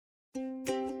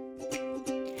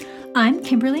I'm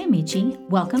Kimberly Amici.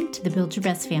 Welcome to the Build Your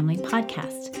Best Family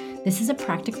podcast. This is a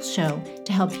practical show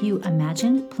to help you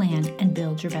imagine, plan, and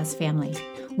build your best family.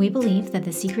 We believe that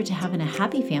the secret to having a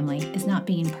happy family is not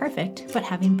being perfect, but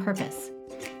having purpose.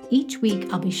 Each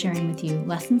week, I'll be sharing with you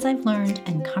lessons I've learned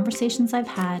and conversations I've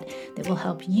had that will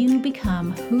help you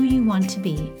become who you want to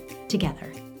be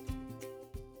together.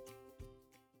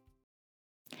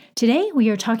 Today, we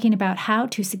are talking about how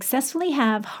to successfully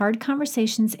have hard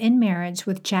conversations in marriage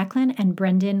with Jacqueline and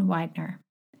Brendan Widener.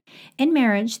 In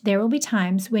marriage, there will be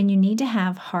times when you need to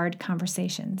have hard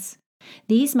conversations.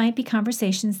 These might be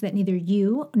conversations that neither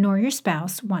you nor your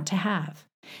spouse want to have.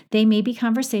 They may be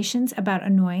conversations about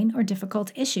annoying or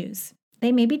difficult issues.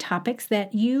 They may be topics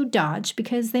that you dodge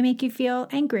because they make you feel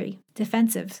angry,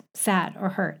 defensive, sad, or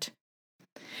hurt.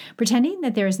 Pretending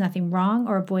that there is nothing wrong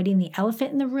or avoiding the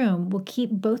elephant in the room will keep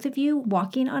both of you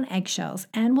walking on eggshells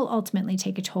and will ultimately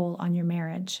take a toll on your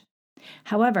marriage.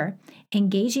 However,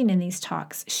 engaging in these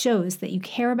talks shows that you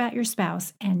care about your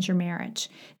spouse and your marriage.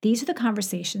 These are the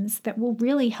conversations that will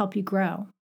really help you grow.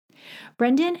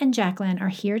 Brendan and Jacqueline are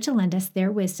here to lend us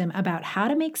their wisdom about how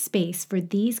to make space for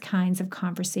these kinds of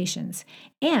conversations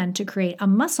and to create a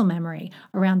muscle memory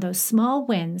around those small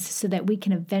wins so that we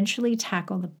can eventually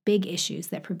tackle the big issues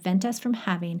that prevent us from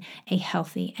having a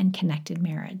healthy and connected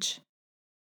marriage.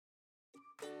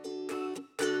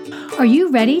 Are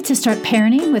you ready to start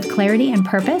parenting with clarity and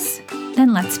purpose?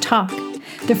 Then let's talk.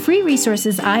 The free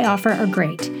resources I offer are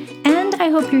great, and I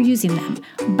hope you're using them.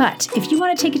 But if you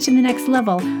want to take it to the next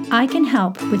level, I can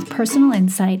help with personal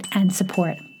insight and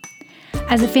support.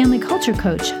 As a family culture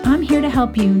coach, I'm here to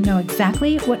help you know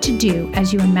exactly what to do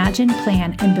as you imagine,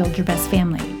 plan, and build your best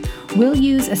family. We'll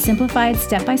use a simplified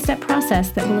step-by-step process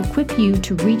that will equip you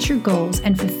to reach your goals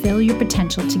and fulfill your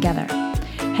potential together.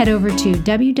 Head over to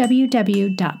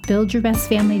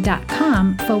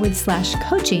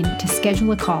www.buildyourbestfamily.com/coaching to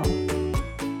schedule a call.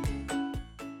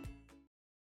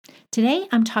 Today,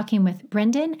 I'm talking with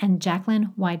Brendan and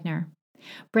Jacqueline Widener.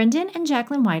 Brendan and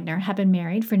Jacqueline Widener have been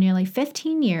married for nearly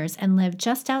 15 years and live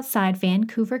just outside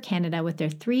Vancouver, Canada with their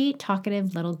 3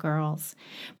 talkative little girls.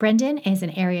 Brendan is an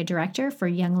area director for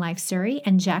Young Life Surrey,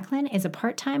 and Jacqueline is a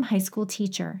part-time high school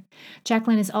teacher.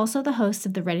 Jacqueline is also the host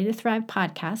of the Ready to Thrive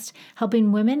podcast,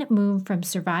 helping women move from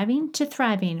surviving to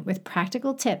thriving with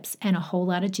practical tips and a whole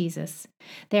lot of Jesus.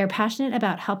 They are passionate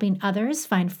about helping others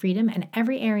find freedom in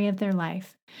every area of their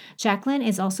life. Jacqueline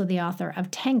is also the author of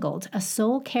Tangled, a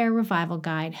soul care revival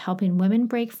guide helping women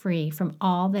break free from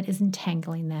all that is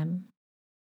entangling them.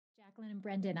 Jacqueline and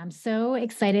Brendan, I'm so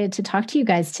excited to talk to you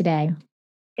guys today.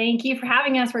 Thank you for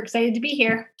having us. We're excited to be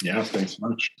here. Yeah, thanks so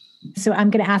much. So I'm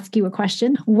going to ask you a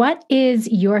question. What is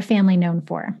your family known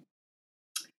for?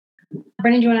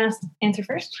 Brendan, do you want to answer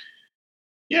first?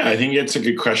 Yeah, I think it's a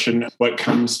good question. What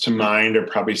comes to mind are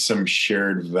probably some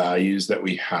shared values that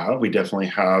we have. We definitely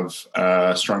have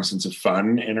a strong sense of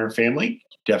fun in our family.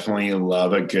 Definitely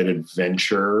love a good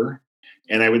adventure.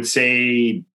 And I would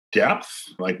say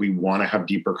depth. Like we want to have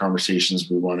deeper conversations.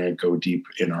 We want to go deep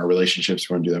in our relationships.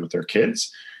 We want to do that with our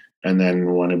kids. And then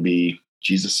we want to be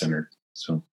Jesus-centered.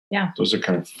 So yeah, those are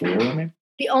kind of 4. Maybe.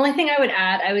 The only thing I would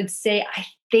add, I would say, I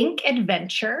think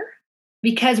adventure.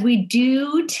 Because we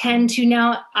do tend to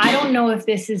now, I don't know if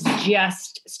this is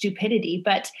just stupidity,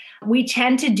 but we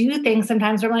tend to do things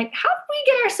sometimes where I'm like, how did we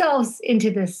get ourselves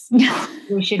into this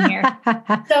situation here?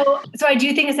 So I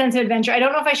do think a sense of adventure. I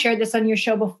don't know if I shared this on your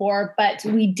show before, but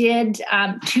we did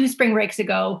 2 spring breaks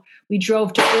ago. We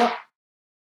drove to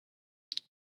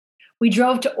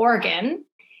Oregon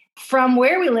from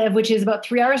where we live, which is about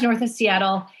 3 hours north of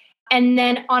Seattle. And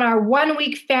then on our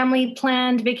 1-week family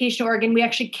planned vacation to Oregon, we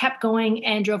actually kept going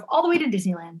and drove all the way to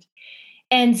Disneyland.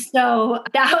 And so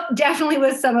that definitely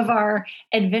was some of our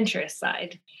adventurous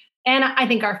side. And I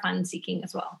think our fun seeking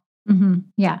as well. Mm-hmm.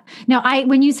 Yeah. No,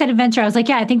 when you said adventure, I was like,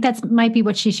 yeah, I think that might be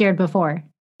what she shared before.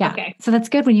 Yeah. Okay. So that's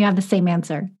good when you have the same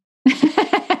answer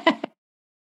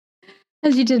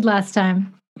as you did last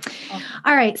time.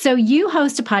 All right. So you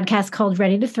host a podcast called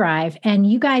Ready to Thrive, and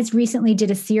you guys recently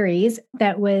did a series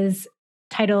that was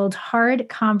titled Hard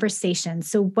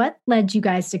Conversations. So what led you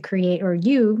guys to create, or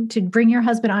you to bring your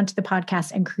husband onto the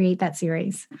podcast and create that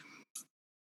series?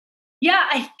 Yeah,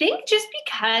 I think just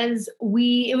because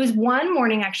it was one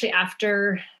morning actually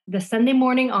after the Sunday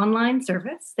morning online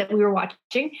service that we were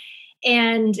watching.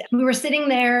 And we were sitting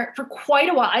there for quite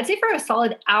a while. I'd say for a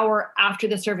solid hour after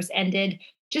the service ended,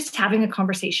 just having a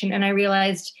conversation. And I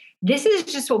realized this is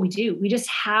just what we do. We just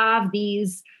have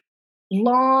these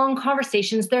long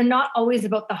conversations. They're not always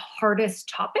about the hardest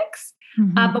topics,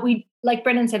 But we, like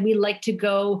Brendan said, we like to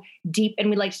go deep and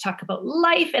we like to talk about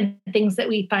life and things that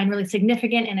we find really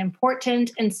significant and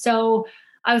important. And so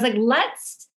I was like,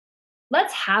 let's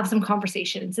have some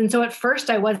conversations. And so at first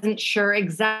I wasn't sure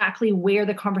exactly where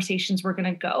the conversations were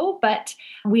going to go, but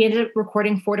we ended up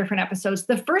recording 4 different episodes.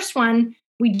 The first one,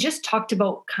 we just talked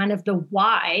about kind of the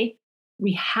why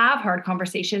we have hard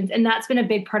conversations. And that's been a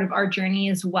big part of our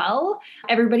journey as well.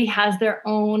 Everybody has their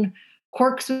own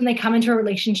quirks when they come into a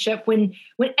relationship. When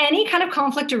any kind of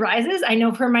conflict arises, I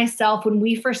know for myself, when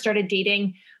we first started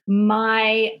dating,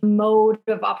 my mode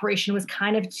of operation was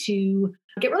kind of to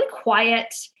get really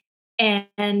quiet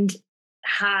and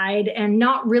hide and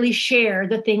not really share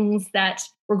the things that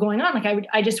were going on. Like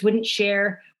I just wouldn't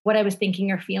share what I was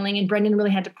thinking or feeling. And Brendan really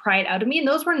had to pry it out of me. And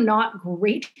those were not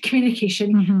great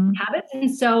communication habits.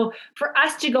 And so for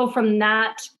us to go from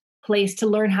that place to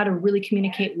learn how to really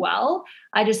communicate well,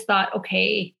 I just thought,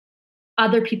 okay,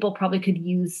 other people probably could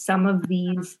use some of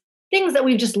these things that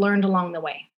we've just learned along the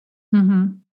way.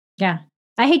 Yeah.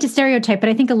 I hate to stereotype, but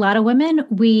I think a lot of women,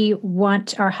 we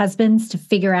want our husbands to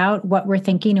figure out what we're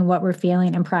thinking and what we're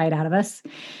feeling and pry it out of us.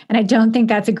 And I don't think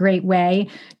that's a great way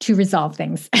to resolve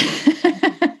things.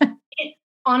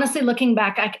 Honestly, looking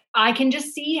back, I can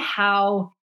just see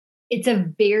how it's a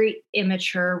very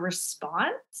immature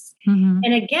response.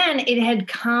 And again, it had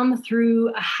come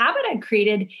through a habit I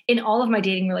created in all of my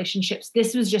dating relationships.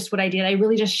 This was just what I did. I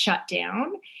really just shut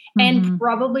down. And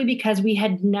probably because we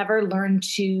had never learned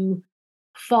to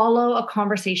follow a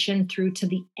conversation through to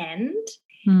the end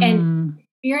and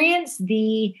experience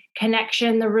the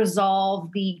connection, the resolve,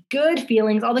 the good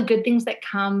feelings, all the good things that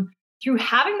come through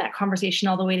having that conversation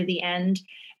all the way to the end.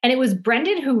 And it was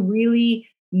Brendan who really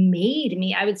made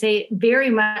me, I would say, very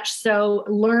much so,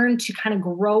 learn to kind of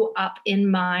grow up in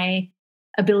my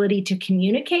ability to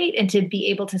communicate and to be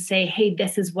able to say, hey,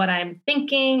 this is what I'm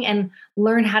thinking, and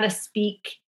learn how to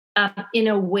speak in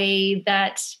a way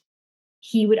that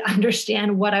he would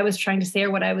understand what I was trying to say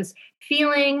or what I was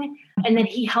feeling. And then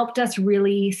he helped us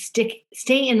really stay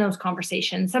in those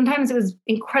conversations. Sometimes it was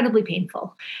incredibly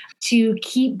painful to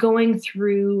keep going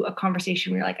through a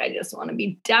conversation where you're like, I just want to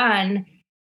be done,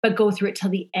 but go through it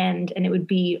till the end and it would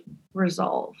be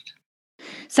resolved.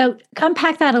 So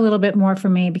unpack that a little bit more for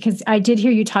me, because I did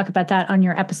hear you talk about that on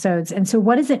your episodes. And so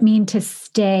what does it mean to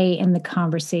stay in the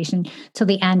conversation till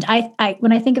the end? I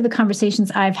when I think of the conversations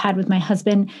I've had with my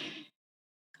husband,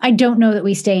 I don't know that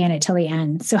we stay in it till the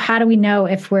end. So how do we know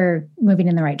if we're moving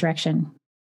in the right direction?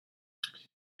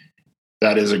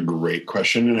 That is a great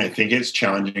question. And I think it's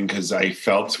challenging because I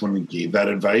felt when we gave that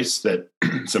advice that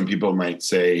some people might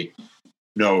say,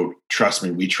 no, trust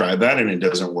me, we tried that and it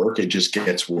doesn't work. It just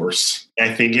gets worse.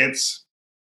 I think it's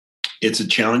a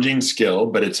challenging skill,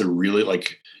 but it's a really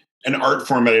like an art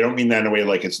form. But I don't mean that in a way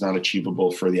like it's not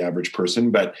achievable for the average person,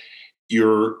 but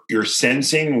you're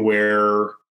sensing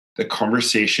where the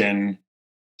conversation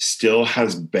still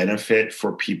has benefit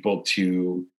for people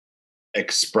to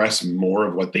express more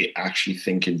of what they actually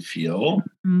think and feel.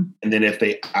 And then if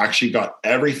they actually got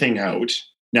everything out.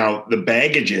 Now, the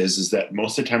baggage is that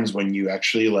most of the times when you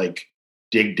actually like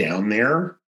dig down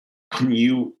there, when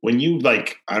you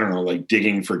like, I don't know, like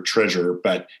digging for treasure,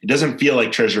 but it doesn't feel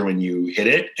like treasure when you hit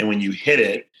it. And when you hit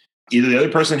it, either the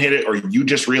other person hit it or you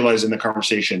just realize in the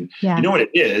conversation, you know what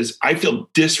it is? I feel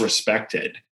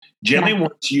disrespected. Generally,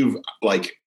 once you've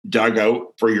like dug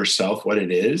out for yourself what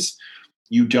it is,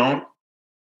 you don't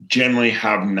generally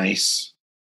have nice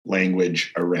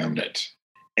language around it.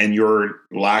 And your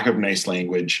lack of nice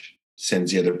language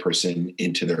sends the other person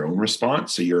into their own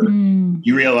response. So you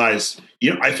realize,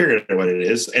 I figured out what it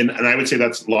is. And I would say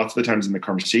that's lots of the times in the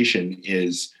conversation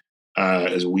is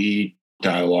as we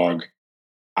dialogue,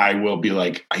 I will be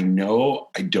like, I know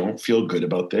I don't feel good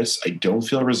about this. I don't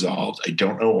feel resolved. I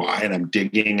don't know why. And I'm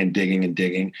digging and digging and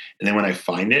digging. And then when I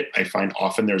find it, I find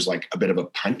often there's like a bit of a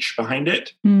punch behind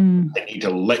it. I need to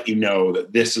let you know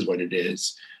that this is what it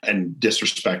is. And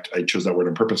disrespect, I chose that word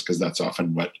on purpose because that's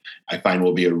often what I find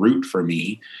will be a root for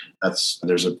me.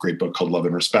 There's a great book called Love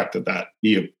and Respect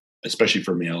especially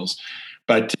for males.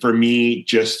 But for me,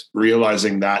 just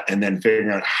realizing that and then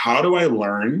figuring out how do I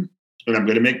learn. And I'm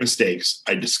going to make mistakes.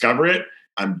 I discover it.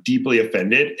 I'm deeply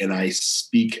offended and I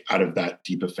speak out of that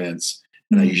deep offense.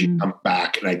 And I usually come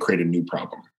back and I create a new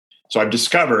problem. So I've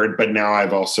discovered, but now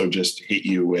I've also just hit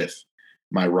you with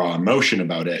my raw emotion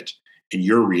about it and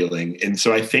you're reeling. And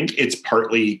so I think it's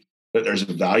partly that there's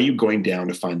a value going down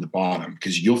to find the bottom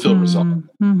because you'll feel resolved.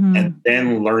 And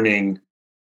then learning,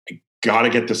 I got to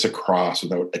get this across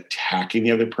without attacking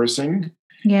the other person.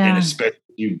 And especially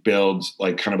you build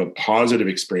like kind of a positive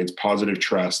experience, positive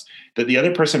trust that the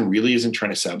other person really isn't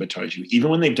trying to sabotage you, even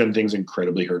when they've done things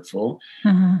incredibly hurtful.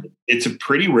 It's a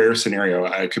pretty rare scenario.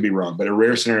 I could be wrong, but a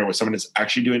rare scenario where someone is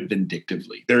actually doing it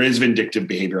vindictively. There is vindictive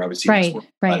behavior, obviously. Right.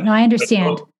 Right. No, I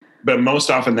understand. But most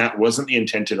often that wasn't the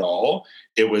intent at all.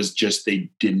 It was just they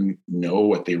didn't know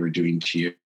what they were doing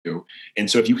to you. And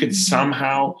so if you could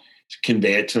somehow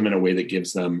convey it to them in a way that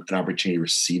gives them an opportunity to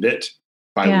receive it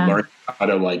by learning how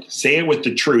to like say it with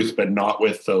the truth, but not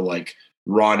with the like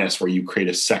rawness where you create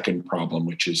a second problem,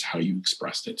 which is how you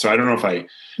expressed it. So I don't know if I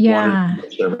wanted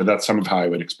to share, but that's some of how I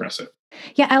would express it.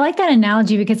 Yeah, I like that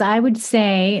analogy because I would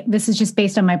say, this is just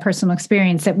based on my personal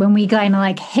experience, that when we kind of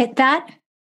like hit that,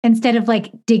 instead of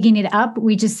like digging it up,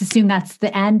 we just assume that's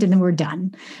the end and then we're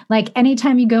done. Like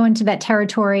anytime you go into that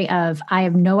territory of, I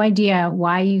have no idea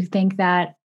why you think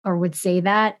that or would say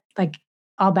that, like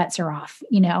all bets are off,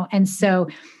 you know? And so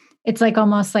it's like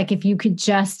almost like if you could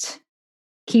just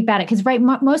keep at it, because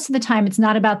most of the time it's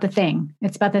not about the thing,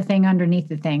 it's about the thing underneath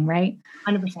the thing, right?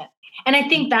 100%. And I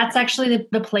think that's actually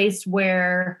the place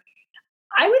where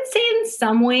I would say in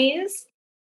some ways,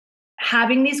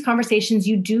 having these conversations,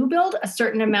 you do build a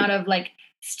certain amount of like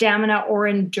stamina or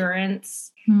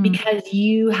endurance because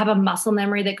you have a muscle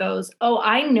memory that goes, oh,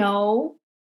 I know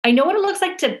what it looks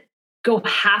like to go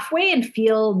halfway and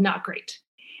feel not great.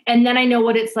 And then I know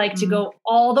what it's like to go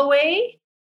all the way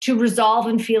to resolve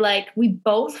and feel like we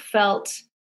both felt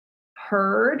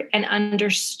heard and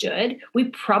understood. We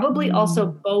probably also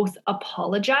both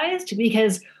apologized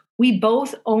because we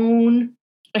both own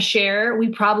a share. We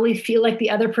probably feel like the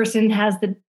other person has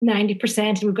the 90%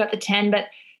 and we've got the 10, but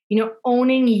you know,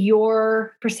 owning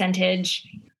your percentage,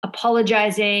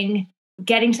 apologizing,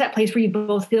 getting to that place where you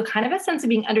both feel kind of a sense of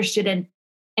being understood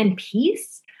and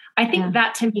peace. I think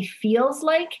that to me feels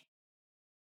like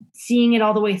seeing it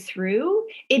all the way through.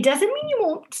 It doesn't mean you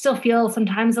won't still feel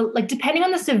sometimes like, depending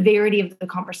on the severity of the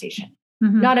conversation.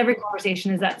 Not every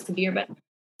conversation is that severe, but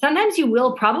sometimes you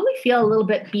will probably feel a little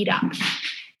bit beat up.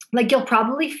 Like you'll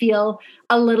probably feel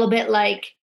a little bit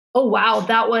like, oh wow,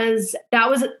 that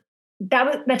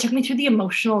took me through the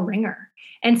emotional ringer.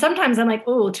 And sometimes I'm like,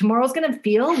 oh, tomorrow's going to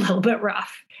feel a little bit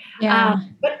rough.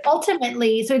 But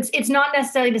ultimately, so it's not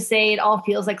necessarily to say it all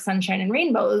feels like sunshine and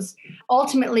rainbows.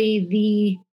 Ultimately,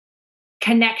 the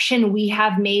connection we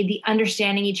have made, the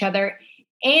understanding each other,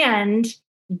 and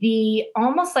the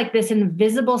almost like this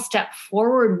invisible step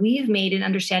forward we've made in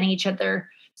understanding each other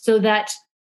so that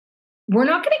we're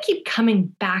not going to keep coming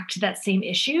back to that same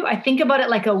issue. I think about it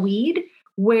like a weed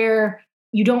where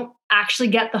you don't actually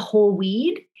get the whole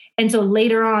weed. And so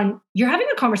later on, you're having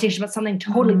a conversation about something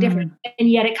totally different.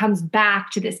 And yet it comes back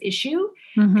to this issue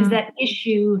because that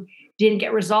issue didn't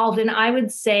get resolved. And I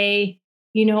would say,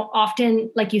 you know, often,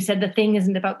 like you said, the thing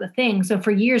isn't about the thing. So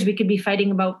for years, we could be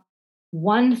fighting about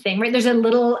one thing, right? There's a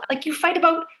little, like you fight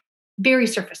about very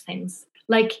surface things,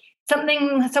 like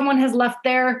someone has left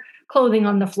their clothing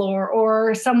on the floor,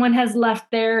 or someone has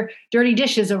left their dirty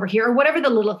dishes over here, or whatever the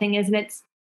little thing is. And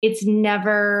it's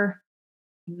never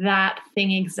that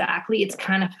thing exactly. It's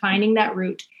kind of finding that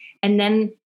root. And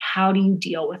then how do you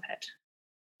deal with it?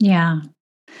 Yeah.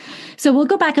 So we'll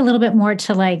go back a little bit more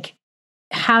to like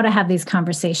how to have these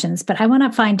conversations, but I want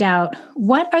to find out,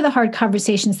 what are the hard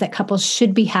conversations that couples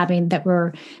should be having that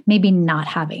we're maybe not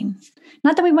having?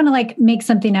 Not that we want to like make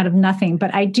something out of nothing,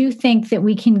 but I do think that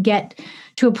we can get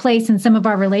to a place in some of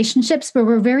our relationships where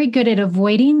we're very good at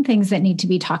avoiding things that need to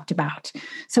be talked about.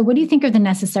 So what do you think are the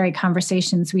necessary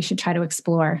conversations we should try to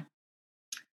explore?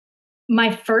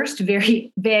 My first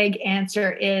very vague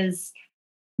answer is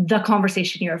the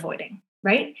conversation you're avoiding,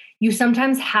 right? You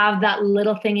sometimes have that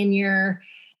little thing in your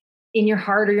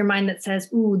heart or your mind that says,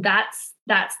 ooh, that's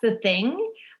the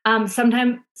thing.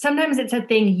 Sometimes it's a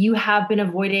thing you have been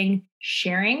avoiding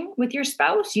sharing with your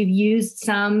spouse. You've used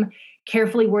some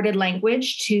carefully worded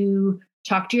language to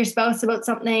talk to your spouse about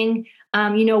something,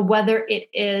 whether it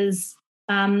is,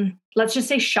 let's just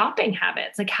say shopping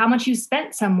habits, like how much you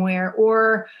spent somewhere,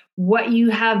 or what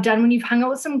you have done when you've hung out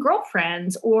with some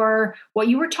girlfriends, or what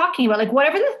you were talking about, like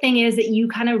whatever the thing is that you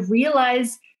kind of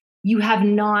realize you have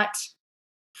not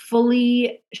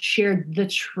fully shared the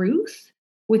truth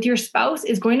with your spouse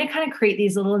is going to kind of create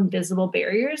these little invisible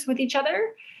barriers with each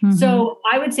other. Mm-hmm. So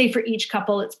I would say for each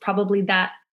couple, it's probably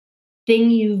that thing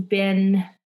you've been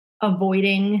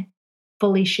avoiding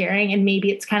fully sharing. And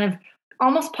maybe it's kind of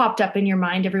almost popped up in your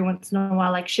mind every once in a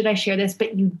while, like, should I share this?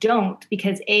 But you don't,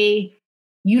 because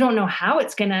you don't know how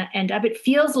it's going to end up. It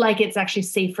feels like it's actually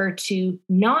safer to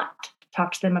not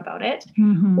talk to them about it.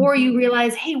 Mm-hmm. Or you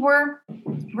realize, hey, we're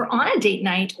on a date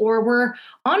night, or we're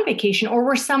on vacation, or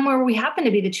we're somewhere where we happen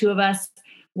to be the two of us.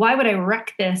 why would I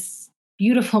wreck this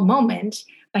beautiful moment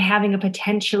by having a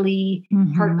potentially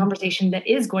hard conversation that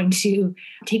is going to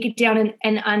take it down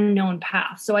an unknown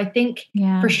path? So I think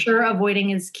for sure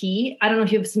avoiding is key. I don't know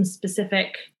if you have some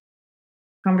specific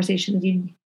conversations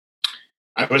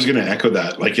I was going to echo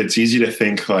that. Like, it's easy to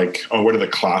think like, oh, what are the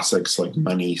classics like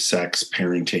money, sex,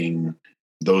 parenting?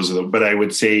 But I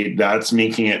would say that's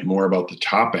making it more about the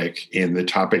topic, and the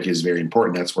topic is very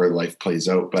important. That's where life plays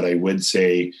out. But I would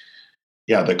say,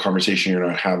 yeah, the conversation you're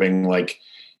not having, like,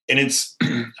 and it's,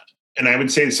 and I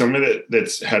would say some of it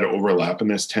that's had overlap in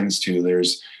this tends to,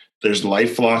 there's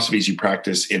life philosophies you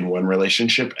practice in one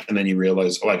relationship, and then you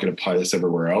realize, oh, I can apply this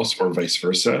everywhere else, or vice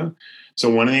versa. So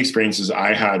one of the experiences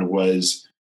I had was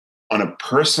on a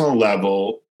personal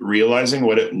level, realizing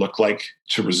what it looked like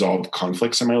to resolve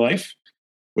conflicts in my life,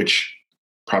 which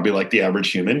probably like the average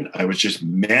human, I was just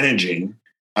managing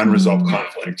unresolved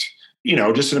conflict,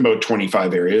 just in about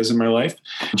 25 areas in my life,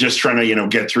 just trying to,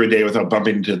 get through a day without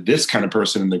bumping into this kind of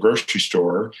person in the grocery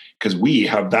store, because we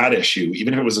have that issue,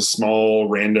 even if it was a small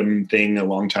random thing a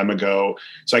long time ago.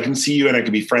 So I can see you and I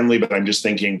can be friendly, but I'm just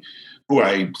thinking, oh,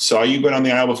 I saw you go down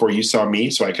the aisle before you saw me,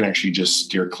 so I can actually just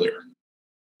steer clear.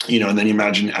 And then you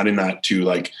imagine adding that to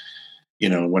like,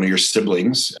 one of your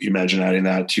siblings, you imagine adding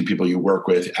that to people you work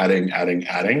with, adding.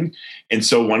 And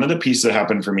so one of the pieces that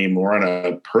happened for me more on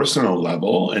a personal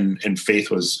level, and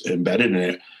faith was embedded in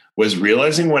it, was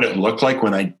realizing what it looked like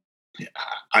when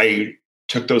I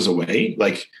took those away.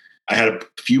 Like, I had a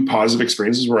few positive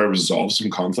experiences where I resolved some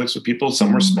conflicts with people.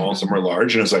 Some were small, some were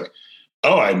large. And I was like,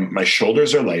 oh, my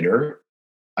shoulders are lighter.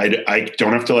 I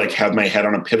don't have to like have my head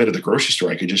on a pivot at the grocery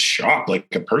store. I could just shop like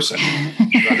a person.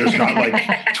 There's not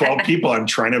like 12 people I'm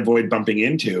trying to avoid bumping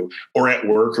into, or at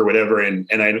work or whatever. And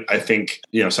I think,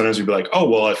 sometimes we'd be like, oh,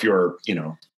 well, if you're,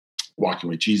 walking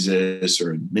with Jesus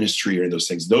or in ministry or those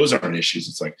things, those aren't issues.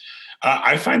 It's like,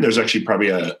 I find there's actually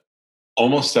probably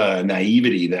almost a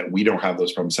naivety that we don't have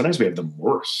those problems. Sometimes we have them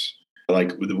worse.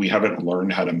 Like, we haven't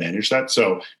learned how to manage that.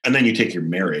 So, and then you take your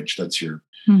marriage, that's your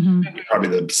probably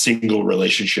the single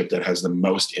relationship that has the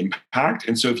most impact.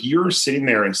 And so if you're sitting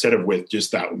there instead of with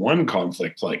just that one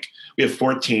conflict, like we have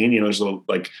 14, there's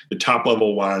like the top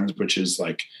level ones, which is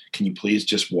like, can you please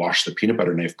just wash the peanut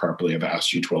butter knife properly? I've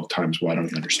asked you 12 times. Why don't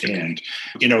you understand?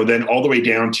 Then all the way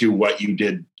down to what you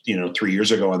did, 3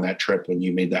 years ago on that trip when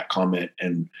you made that comment,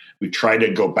 and we tried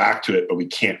to go back to it, but we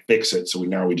can't fix it. So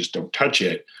we just don't touch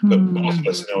it. But most of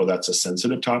us know that's a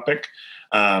sensitive topic.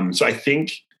 So I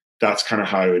think that's kind of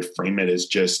how I would frame it, is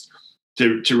just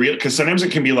to because sometimes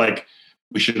it can be like,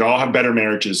 we should all have better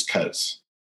marriages because,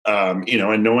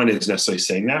 and no one is necessarily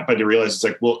saying that, but to realize it's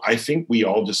like, well, I think we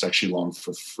all just actually long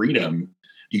for freedom.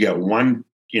 You get one,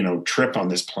 trip on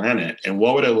this planet. And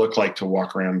what would it look like to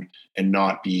walk around and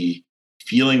not be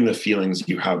feeling the feelings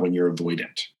you have when you're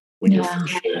avoidant, when you're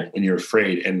fearful, when you're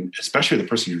afraid, and especially the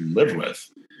person you live with.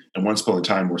 And once upon a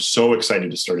time, we're so excited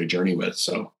to start a journey with.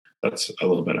 So that's a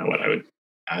little bit of what I would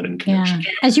add in connection.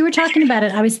 Yeah. As you were talking about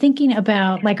it, I was thinking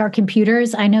about like our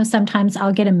computers. I know sometimes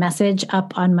I'll get a message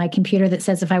up on my computer that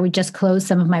says if I would just close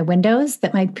some of my windows,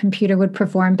 that my computer would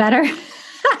perform better.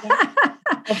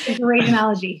 That's a great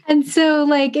analogy. And so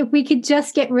like, if we could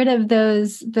just get rid of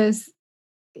those,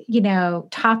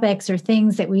 topics or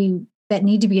things that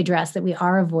need to be addressed that we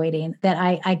are avoiding, that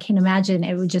I can imagine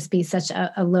it would just be such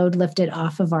a load lifted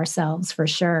off of ourselves for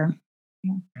sure.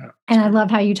 Yeah. And I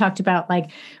love how you talked about like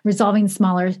resolving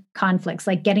smaller conflicts,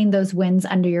 like getting those wins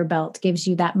under your belt gives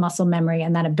you that muscle memory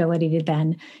and that ability to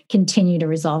then continue to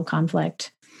resolve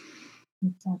conflict.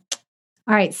 All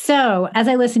right. So as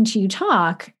I listen to you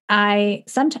talk, I'm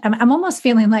almost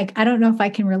feeling like, I don't know if I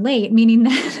can relate, meaning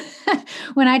that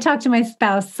when I talk to my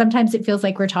spouse, sometimes it feels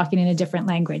like we're talking in a different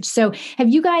language. So have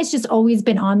you guys just always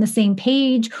been on the same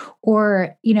page,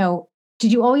 or,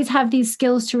 did you always have these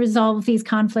skills to resolve these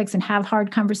conflicts and have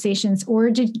hard conversations,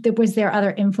 or was there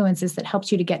other influences that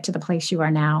helped you to get to the place you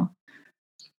are now?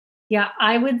 Yeah,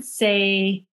 I would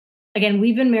say, again,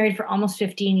 we've been married for almost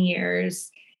 15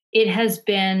 years. It has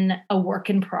been a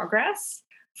work in progress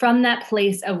from that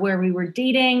place of where we were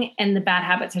dating and the bad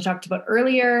habits I talked about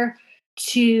earlier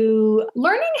to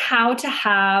learning how to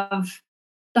have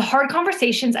the hard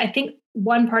conversations. I think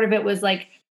one part of it was like,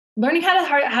 learning how to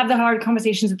have the hard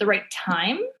conversations at the right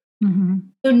time. Mm-hmm.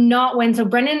 So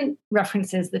Brendan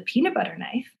references the peanut butter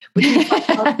knife, which we've talked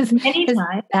about many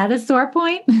times. That a sore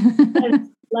point?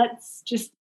 I'm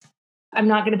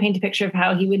not going to paint a picture of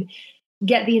how he would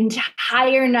get the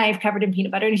entire knife covered in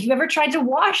peanut butter. And if you've ever tried to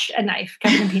wash a knife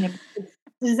covered in peanut butter, it's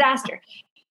a disaster.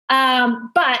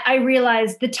 But I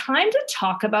realized the time to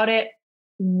talk about it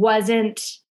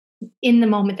wasn't in the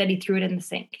moment that he threw it in the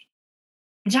sink.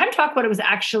 time to talk about it was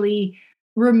actually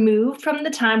removed from the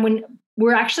time when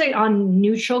we're actually on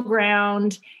neutral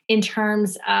ground in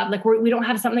terms of like we don't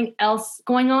have something else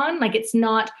going on. Like it's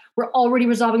not, we're already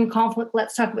resolving a conflict.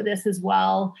 Let's talk about this as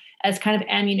well as kind of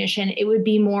ammunition. It would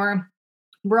be more,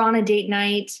 we're on a date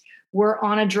night, we're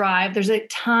on a drive. There's a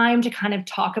time to kind of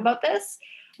talk about this.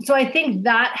 So I think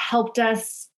that helped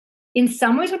us in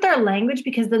some ways with our language,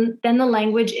 because then the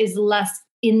language is less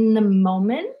in the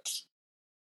moment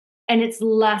and it's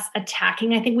less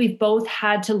attacking. I think we've both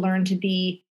had to learn to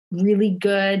be really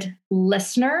good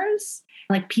listeners,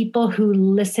 like people who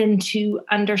listen to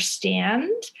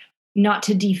understand, not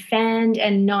to defend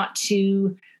and not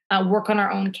to work on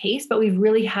our own case. But we've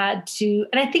really had to,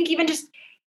 and I think even just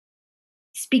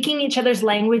speaking each other's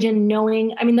language and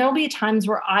knowing, I mean, there'll be times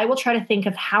where I will try to think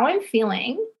of how I'm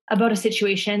feeling about a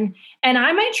situation. And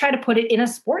I might try to put it in a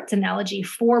sports analogy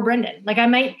for Brendan. Like I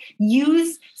might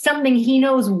use something he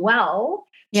knows well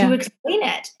to explain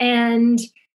it. And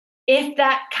if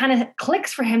that kind of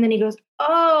clicks for him, then he goes,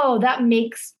 oh, that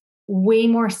makes way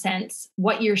more sense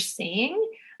what you're saying.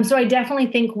 So I definitely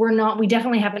think we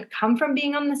definitely haven't come from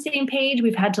being on the same page.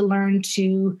 We've had to learn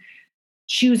to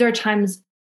choose our times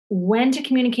when to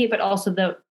communicate, but also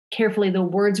carefully the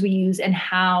words we use and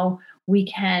how we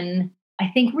can, I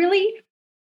think really,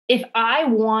 if I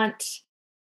want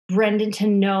Brendan to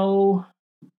know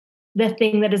the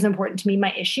thing that is important to me,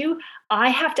 my issue, I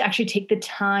have to actually take the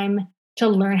time to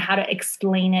learn how to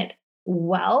explain it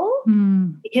well.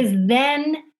 Because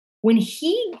then when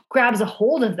he grabs a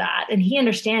hold of that and he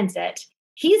understands it,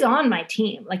 he's on my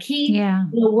team. Like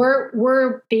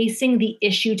we're facing the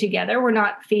issue together. We're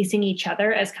not facing each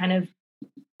other as kind of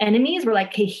enemies. We're like,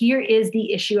 okay, here is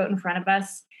the issue out in front of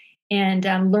us. And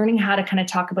learning how to kind of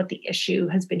talk about the issue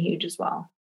has been huge as well.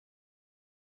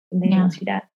 Anything else you'd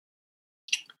add?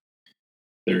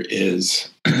 There is.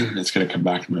 It's going to come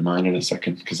back to my mind in a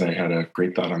second because I had a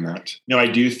great thought on that. No, I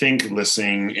do think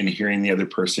listening and hearing the other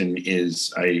person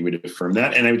I would affirm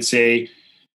that. And I would say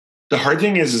the hard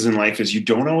thing is in life is you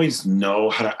don't always know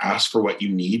how to ask for what you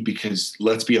need, because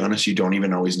let's be honest, you don't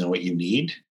even always know what you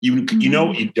need. You know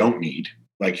what you don't need.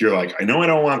 Like you're like, I know I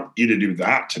don't want you to do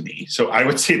that to me. So I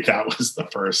would say that was the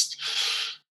first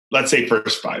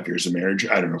 5 years of marriage.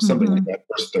 I don't know, something like that.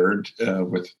 First third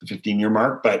with the 15-year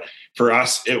mark. But for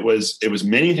us, it was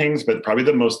many things, but probably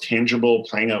the most tangible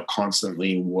playing out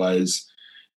constantly was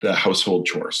the household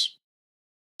chores.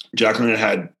 Jacqueline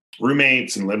had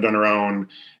roommates and lived on her own.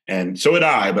 And so had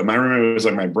I, but my roommate was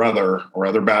like my brother or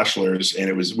other bachelors.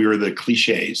 And we were the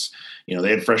cliches. You know, they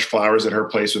had fresh flowers at her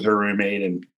place with her roommate,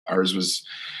 and ours was,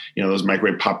 you know, those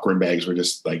microwave popcorn bags were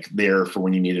just like there for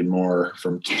when you needed more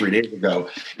from 3 days ago.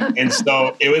 And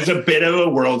so it was a bit of a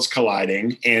worlds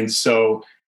colliding. And so,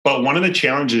 but one of the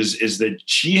challenges is that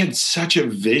she had such a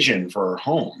vision for her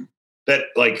home that,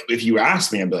 like, if you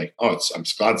ask me, I'd be like, oh, I'm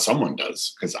glad someone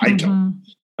does, because I don't.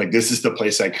 Like, this is the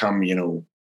place I come, you know,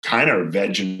 kind of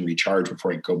veg and recharge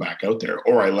before I go back out there,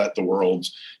 or I let the world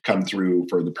come through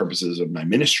for the purposes of my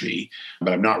ministry,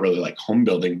 but I'm not really like home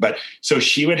building. But so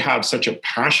she would have such a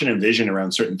passion and vision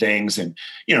around certain things, and,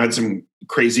 you know, had some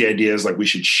crazy ideas like we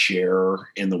should share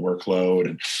in the workload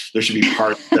and there should be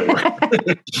parts that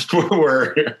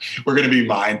we're going to be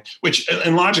mine, which,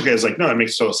 and logically I was like, no, that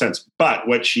makes total sense. But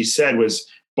what she said was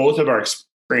both of our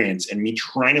experience and me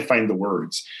trying to find the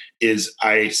words is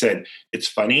I said, it's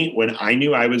funny, when I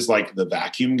knew I was like the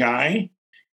vacuum guy,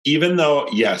 even though,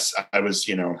 yes, I was,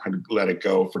 you know, I'd let it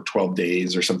go for 12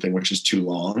 days or something, which is too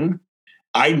long.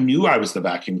 I knew I was the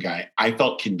vacuum guy. I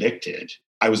felt convicted.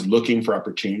 I was looking for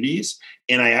opportunities,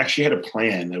 and I actually had a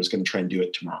plan. I was going to try and do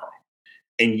it tomorrow.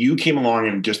 And you came along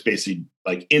and just basically,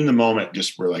 like, in the moment,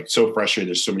 just were like so frustrated.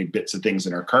 There's so many bits of things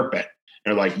in our carpet.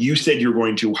 And like, you said you're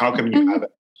going to, how come you have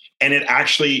it? And it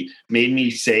actually made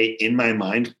me say in my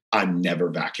mind, I'm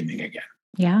never vacuuming again.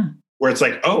 Yeah. Where it's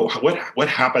like, oh, what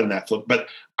happened in that flip? But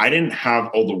I didn't have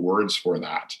all the words for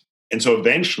that. And so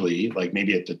eventually, like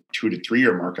maybe at the 2 to 3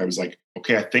 year mark, I was like,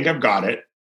 okay, I think I've got it.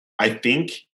 I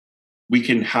think we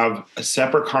can have a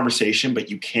separate conversation, but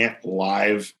you can't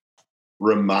live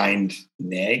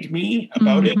nag me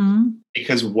about it,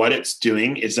 because what it's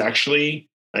doing is actually,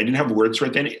 I didn't have words for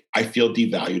it then. I feel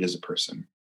devalued as a person.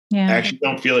 Yeah. I actually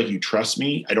don't feel like you trust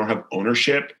me. I don't have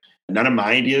ownership. None of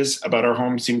my ideas about our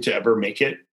home seem to ever make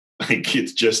it. Like,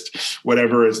 it's just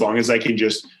whatever, as long as I can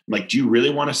just, like, do you really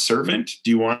want a servant?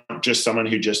 Do you want just someone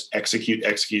who just execute?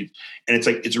 And it's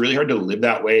like, it's really hard to live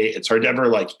that way. It's hard to ever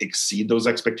like exceed those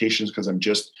expectations because I'm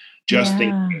just just Yeah.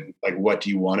 thinking like, what do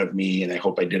you want of me? And I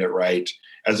hope I did it right,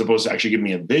 as opposed to actually giving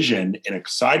me a vision in a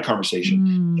side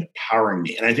conversation, empowering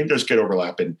me. And I think there's good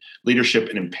overlap in leadership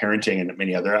and in parenting and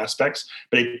many other aspects.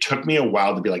 But it took me a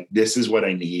while to be like, this is what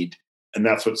I need. And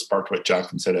that's what sparked what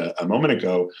Jacqueline said a moment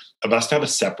ago, of us to have a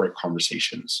separate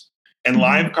conversations. And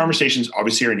live conversations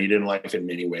obviously are needed in life in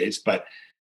many ways, but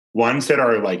ones that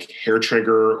are like hair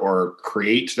trigger or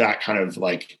create that kind of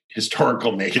like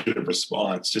historical negative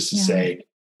response, just to say,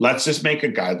 let's just make a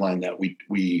guideline that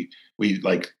we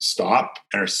like stop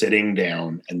and are sitting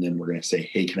down, and then we're going to say,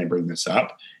 hey, can I bring this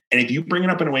up? And if you bring it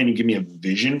up in a way and you give me a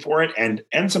vision for it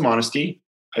and some honesty,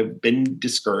 I've been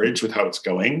discouraged with how it's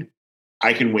going,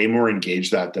 I can way more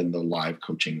engage that than the live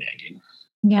coaching nagging.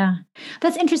 Yeah,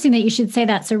 that's interesting that you should say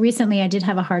that. So recently I did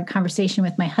have a hard conversation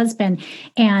with my husband,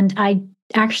 and I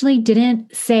actually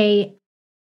didn't say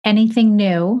anything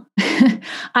new.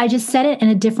 I just said it in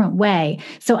a different way.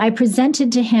 So I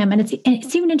presented to him, and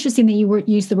it's even interesting that you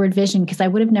used the word vision, because I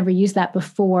would have never used that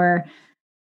before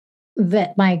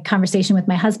my conversation with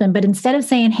my husband. But instead of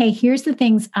saying, hey, here's the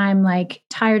things I'm like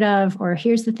tired of, or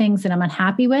here's the things that I'm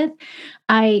unhappy with,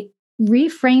 I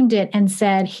reframed it and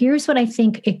said, here's what I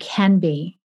think it can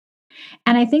be.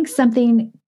 And I think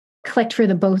something clicked for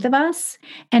the both of us,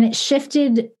 and it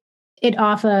shifted it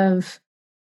off of,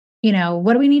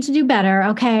 what do we need to do better?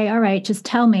 Okay, all right, just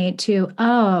tell me, to,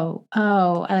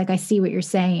 I see what you're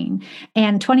saying.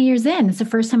 And 20 years in, it's the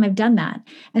first time I've done that.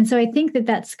 And so I think that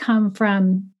that's come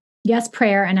from, yes,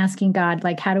 prayer and asking God,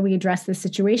 like, how do we address this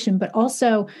situation? But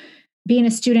also being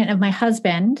a student of my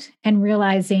husband and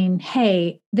realizing,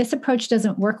 hey, this approach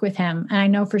doesn't work with him. And I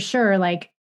know for sure,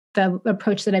 like, the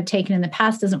approach that I've taken in the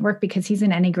past doesn't work because he's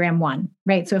an Enneagram 1,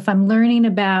 right? So if I'm learning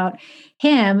about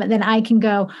him, then I can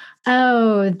go,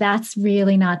 oh, that's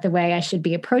really not the way I should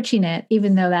be approaching it,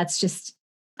 even though that's just,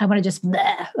 I want to just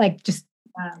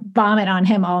vomit on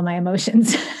him all my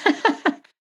emotions.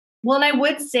 Well, and I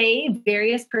would say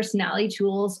various personality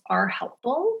tools are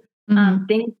helpful.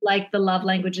 Things like the Love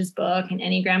Languages book and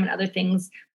Enneagram and other things.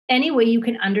 Any way you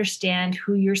can understand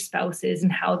who your spouse is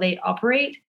and how they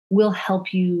operate will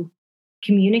help you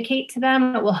communicate to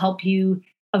them. It will help you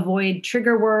avoid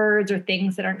trigger words or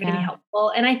things that aren't going to be helpful.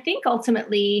 And I think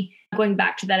ultimately, going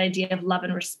back to that idea of love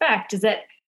and respect, is that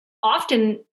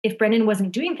often if Brendan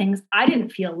wasn't doing things, I didn't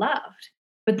feel loved.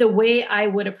 But the way I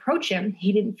would approach him,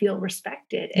 he didn't feel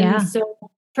respected. And so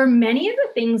for many of the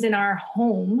things in our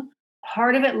home,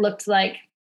 part of it looked like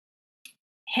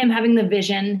him having the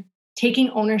vision, taking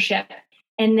ownership,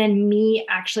 and then me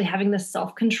actually having the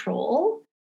self-control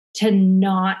to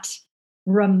not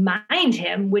remind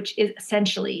him, which is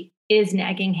essentially is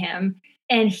nagging him.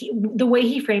 And the way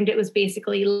he framed it was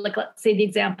basically like, let's say the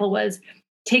example was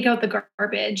take out the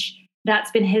garbage.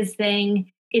 That's been his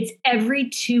thing. It's every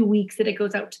 2 weeks that it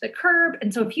goes out to the curb.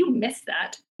 And so if you miss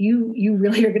that, you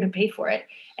really are going to pay for it.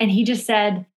 And he just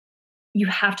said, you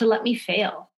have to let me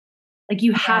fail. Like,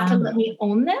 you have to let me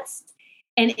own this.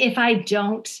 And if I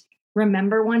don't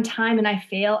remember one time and I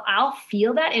fail, I'll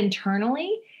feel that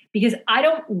internally, because I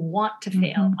don't want to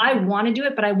fail. I want to do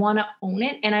it, but I want to own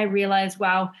it. And I realize,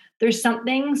 wow, there's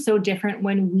something so different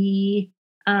when we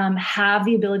have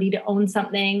the ability to own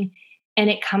something, and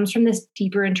it comes from this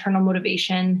deeper internal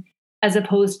motivation, as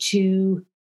opposed to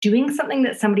doing something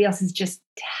that somebody else is just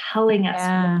telling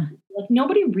us. Like,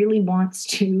 nobody really wants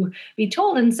to be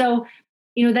told. And so,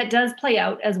 that does play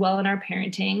out as well in our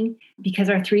parenting, because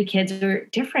our 3 kids are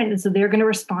different. And so they're going to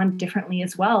respond differently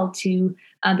as well to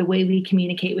the way we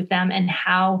communicate with them, and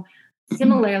how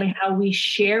similarly, how we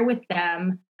share with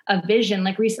them a vision.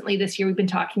 Like recently this year, we've been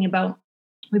talking about,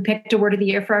 we picked a word of the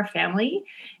year for our family,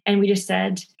 and we just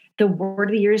said, the word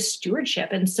of the year is stewardship.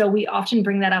 And so we often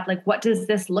bring that up, like, what does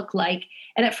this look like?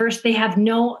 And at first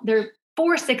they're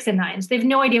 4, 6, and 9. So they have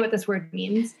no idea what this word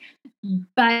means.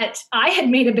 But I had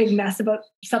made a big mess about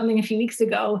something a few weeks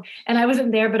ago, and I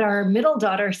wasn't there, but our middle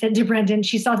daughter said to Brendan,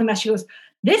 she saw the mess, she goes,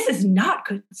 this is not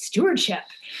good stewardship.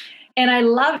 And I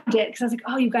loved it, because I was like,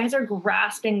 oh, you guys are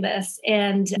grasping this,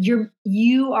 and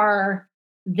you are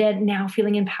then now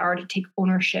feeling empowered to take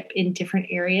ownership in different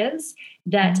areas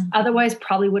that otherwise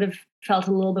probably would have felt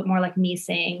a little bit more like me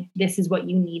saying, this is what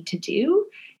you need to do.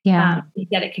 That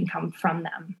it can come from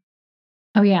them.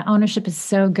 Oh, yeah. Ownership is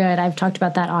so good. I've talked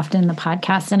about that often in the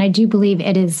podcast. And I do believe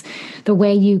it is the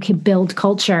way you can build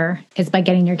culture is by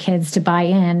getting your kids to buy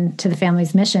in to the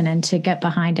family's mission and to get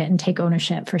behind it and take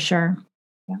ownership, for sure.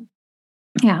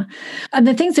 Yeah.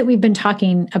 The things that we've been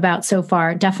talking about so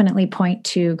far definitely point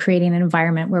to creating an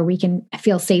environment where we can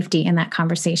feel safety in that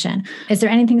conversation. Is there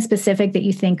anything specific that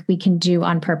you think we can do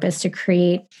on purpose to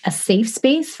create a safe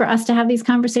space for us to have these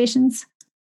conversations?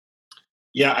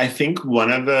 Yeah, I think one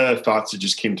of the thoughts that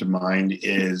just came to mind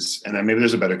is, and maybe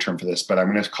there's a better term for this, but I'm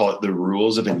going to call it the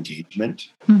rules of engagement.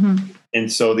 Mm-hmm.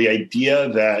 And so the idea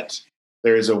that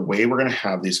there is a way we're going to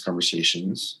have these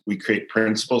conversations, we create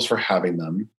principles for having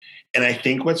them. And I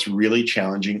think what's really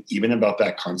challenging, even about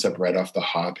that concept right off the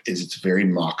hop, is it's very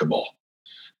mockable.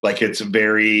 Like it's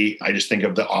very, I just think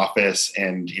of The Office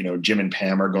and, Jim and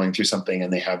Pam are going through something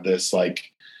and they have this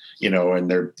like, and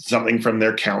they're something from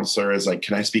their counselor is like,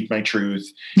 can I speak my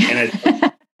truth? And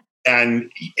it,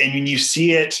 and when you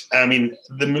see it, I mean,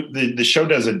 the show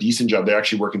does a decent job. They're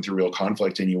actually working through real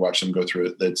conflict, and you watch them go through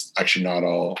it. That's actually not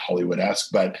all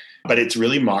Hollywood-esque, but it's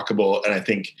really mockable. And I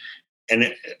think,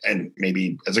 and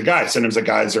maybe as a guy, sometimes the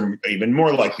guys are even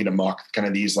more likely to mock kind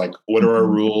of these, like, what are our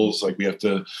rules? Like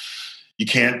you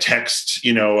can't text,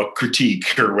 a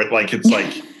critique or what, like, it's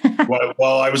like,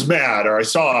 well, I was mad or I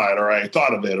saw it or I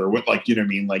thought of it or what, like, you know what I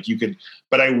mean? Like you could,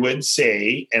 but I would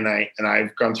say, and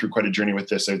I've gone through quite a journey with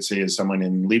this, I'd say as someone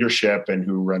in leadership and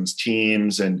who runs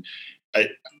teams, and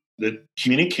the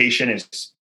communication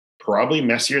is probably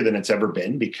messier than it's ever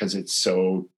been because it's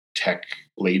so tech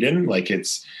laden. Like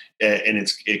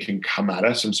it can come at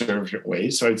us in certain different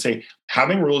ways. So I'd say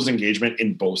having rules of engagement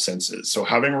in both senses. So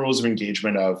having rules of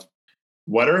engagement of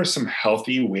what are some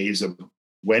healthy ways of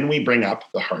when we bring up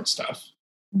the hard stuff,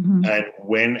 mm-hmm.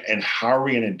 and how are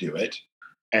we going to do it?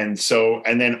 And so,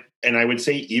 and I would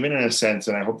say, even in a sense,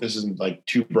 and I hope this isn't like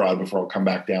too broad before I'll come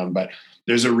back down, but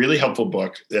there's a really helpful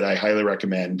book that I highly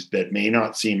recommend that may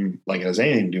not seem like it has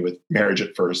anything to do with marriage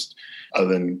at first, other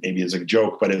than maybe as a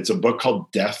joke, but it's a book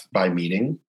called Death by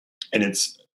Meeting. And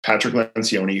it's Patrick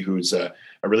Lencioni, who's a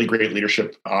really great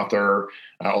leadership author,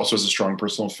 also has a strong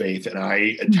personal faith. And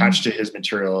I attached to his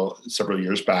material several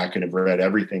years back and have read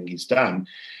everything he's done.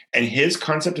 And his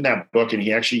concept in that book, and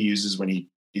he actually uses when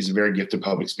he's a very gifted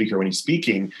public speaker, when he's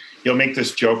speaking, he'll make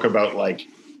this joke about like, have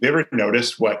you ever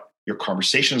noticed what your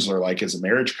conversations are like as a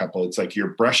marriage couple? It's like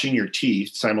you're brushing your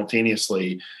teeth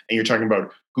simultaneously and you're talking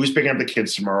about who's picking up the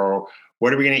kids tomorrow.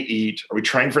 What are we going to eat? Are we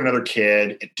trying for another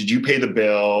kid? Did you pay the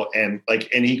bill? And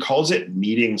he calls it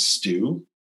meeting stew.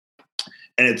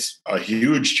 And it's a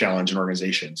huge challenge in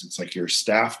organizations. It's like your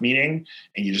staff meeting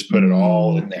and you just put it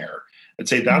all in there. I'd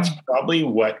say that's probably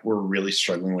what we're really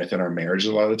struggling with in our marriage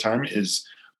a lot of the time is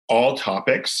all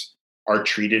topics are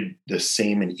treated the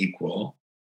same and equal.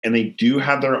 And they do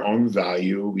have their own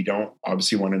value. We don't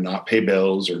obviously want to not pay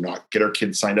bills or not get our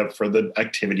kids signed up for the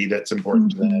activity that's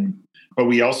important to them. But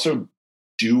we also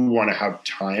do want to have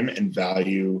time and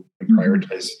value and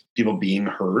prioritize people being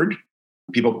heard,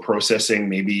 people processing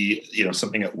maybe,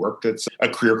 something at work that's a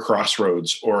career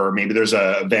crossroads, or maybe there's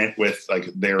an event with like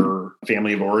their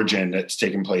family of origin that's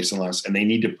taking place and they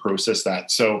need to process that.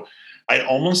 So I'd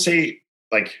almost say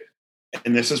like,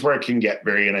 and this is where it can get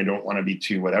and I don't want to be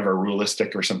too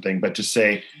realistic or something, but to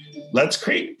say, let's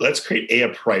create a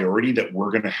priority that we're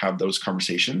going to have those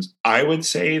conversations. I would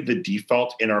say the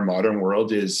default in our modern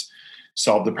world is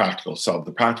solve the practical,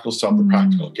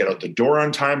 get out the door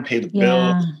on time, pay the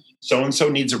bill. So-and-so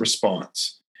needs a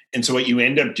response. And so what you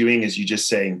end up doing is you just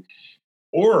saying,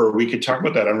 or we could talk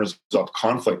about that unresolved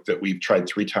conflict that we've tried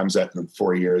 3 times that in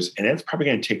 4 years. And it's probably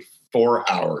going to take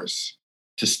 4 hours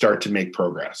to start to make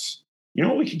progress. You know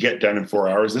what we could get done in 4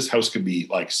 hours? This house could be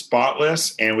like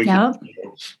spotless and we could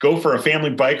go for a family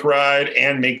bike ride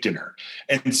and make dinner.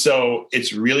 And so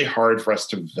it's really hard for us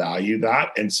to value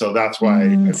that. And so that's why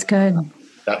it's good.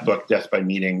 That book, Death by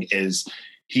Meeting,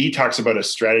 he talks about a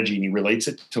strategy and he relates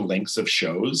it to lengths of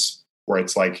shows where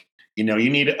it's like, you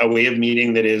need a way of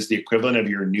meeting that is the equivalent of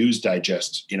your news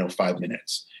digest, 5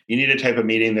 minutes. You need a type of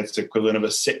meeting that's the equivalent of a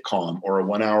sitcom or a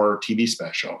 1-hour TV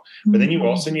special. But then you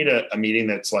also need a meeting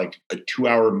that's like a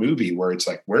 2-hour movie where it's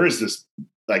like, where is this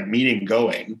like meeting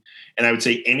going? And I would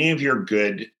say any of your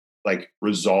good, like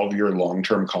resolve your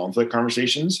long-term conflict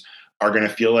conversations are going to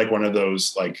feel like one of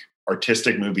those like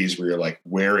artistic movies where you're like,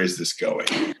 where is this going?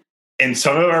 And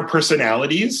some of our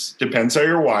personalities, depends how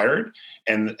you're wired.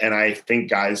 And I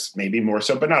think guys, maybe more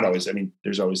so, but not always. I mean,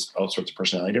 there's always all sorts of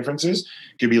personality differences.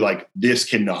 Could be like, this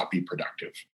cannot be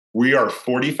productive. We are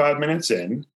 45 minutes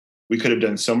in. We could have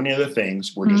done so many other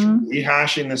things. We're just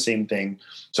rehashing the same thing.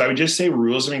 So I would just say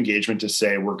rules of engagement to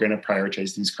say, we're going to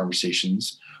prioritize these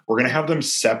conversations. We're going to have them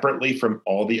separately from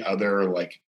all the other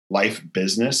like life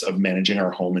business of managing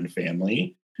our home and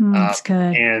family. That's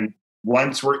good. And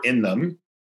once we're in them,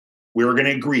 we're going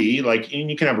to agree, like, and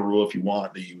you can have a rule if you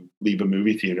want that you leave a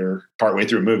movie theater partway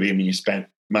through a movie. I mean, you spent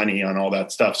money on all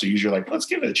that stuff. So usually like, let's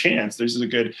give it a chance. This is a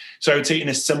good. So I would say in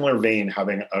a similar vein,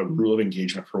 having a rule of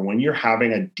engagement for when you're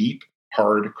having a deep,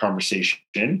 hard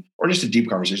conversation or just a deep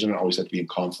conversation, it doesn't always have to be in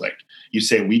conflict. You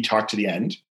say, we talk to the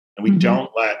end And we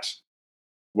don't let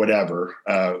whatever,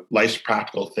 life's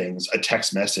practical things, a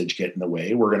text message get in the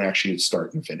way. We're going to actually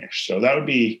start and finish. So that would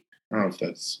be, I don't know if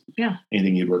that's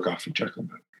anything you'd work off of, Jacqueline.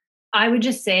 But I would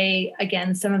just say,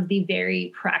 again, some of the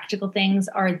very practical things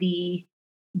are the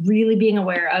really being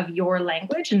aware of your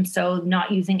language. And so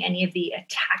not using any of the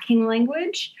attacking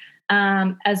language,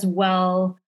 as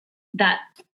well, that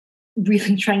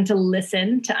really trying to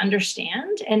listen to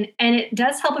understand. And it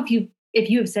does help if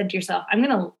you have said to yourself, I'm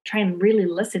going to try and really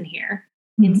listen here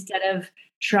instead of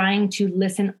trying to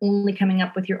listen, only coming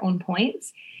up with your own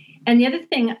points. And the other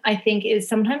thing I think is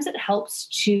sometimes it helps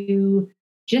to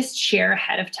just share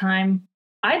ahead of time.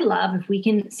 I'd love if we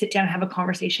can sit down and have a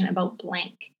conversation about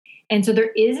blank. And so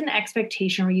there is an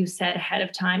expectation where you said ahead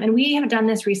of time, and we have done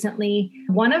this recently.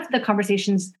 One of the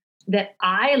conversations that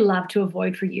I love to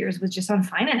avoid for years was just on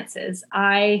finances.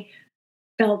 I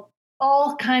felt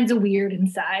all kinds of weird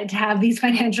inside to have these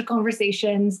financial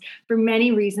conversations for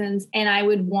many reasons. And I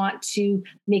would want to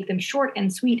make them short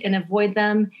and sweet and avoid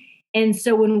them. And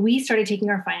so when we started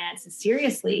taking our finances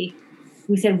seriously,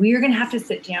 we said, we are going to have to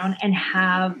sit down and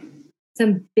have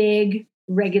some big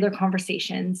regular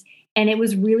conversations. And it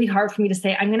was really hard for me to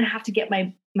say, I'm going to have to get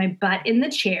my butt in the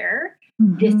chair.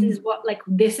 This is what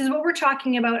we're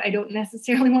talking about. I don't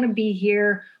necessarily want to be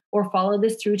here or follow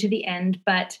this through to the end,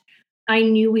 but I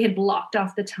knew we had blocked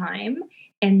off the time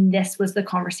and this was the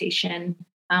conversation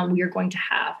we are going to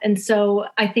have. And so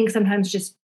I think sometimes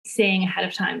just saying ahead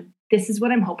of time, this is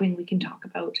what I'm hoping we can talk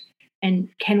about. And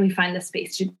can we find the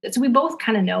space to, so we both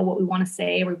kind of know what we want to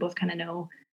say, or we both kind of know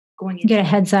going into get a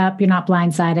heads up. You're not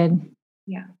blindsided.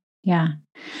 Yeah. Yeah.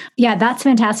 Yeah. That's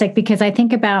fantastic, because I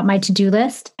think about my to-do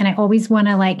list and I always want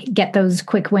to get those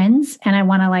quick wins, and I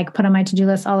want to put on my to-do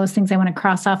list all those things I want to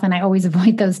cross off. And I always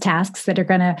avoid those tasks that are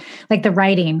going to, the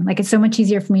writing, it's so much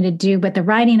easier for me to do, but the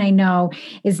writing I know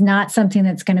is not something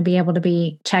that's going to be able to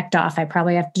be checked off. I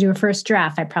probably have to do a first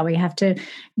draft. I probably have to,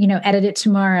 edit it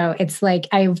tomorrow. It's I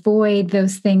avoid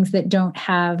those things that don't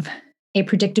have a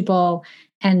predictable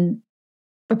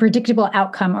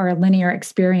outcome or a linear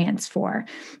experience for.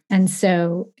 And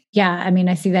so,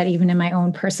 I see that even in my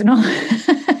own personal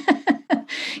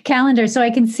calendar. So I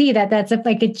can see that that's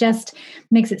it just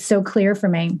makes it so clear for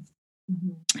me.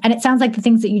 And it sounds like the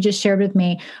things that you just shared with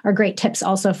me are great tips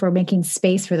also for making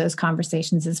space for those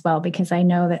conversations as well, because I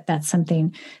know that that's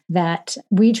something that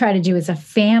we try to do as a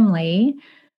family.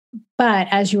 But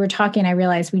as you were talking, I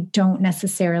realized we don't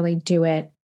necessarily do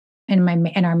it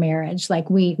in our marriage.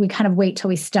 We kind of wait till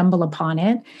we stumble upon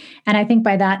it. And I think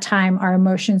by that time, our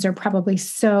emotions are probably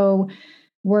so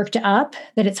worked up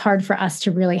that it's hard for us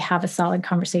to really have a solid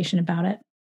conversation about it.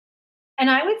 And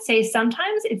I would say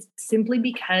sometimes it's simply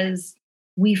because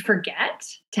we forget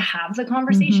to have the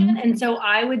conversation. And so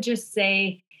I would just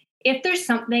say, if there's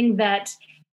something that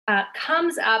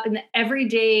comes up in the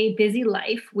everyday busy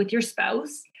life with your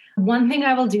spouse, one thing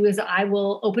I will do is I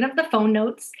will open up the phone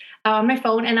notes on my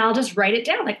phone and I'll just write it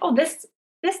down.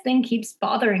 This thing keeps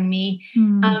bothering me,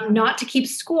 not to keep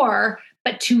score,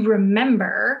 but to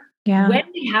remember when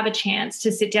we have a chance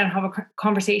to sit down and have a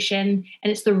conversation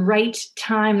and it's the right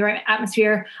time, the right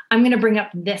atmosphere, I'm going to bring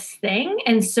up this thing.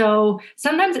 And so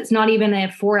sometimes it's not even a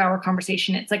 4-hour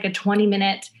conversation. It's a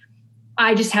 20-minute,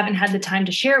 I just haven't had the time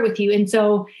to share it with you. And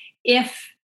so if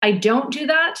I don't do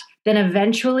that, then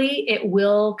eventually it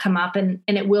will come up and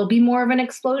it will be more of an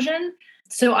explosion.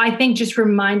 So I think just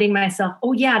reminding myself,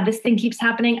 oh yeah, this thing keeps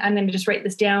happening. I'm going to just write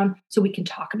this down so we can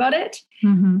talk about it.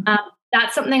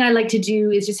 That's something I like to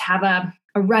do, is just have a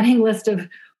running list of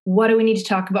what do we need to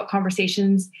talk about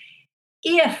conversations.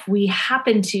 If we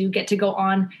happen to get to go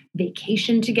on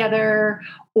vacation together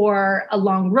or a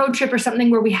long road trip or something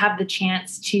where we have the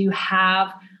chance to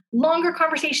have longer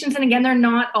conversations. And again, they're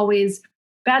not always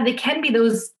bad. They can be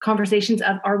those conversations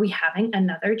of, are we having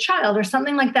another child or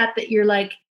something like that, that you're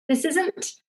this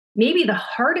isn't maybe the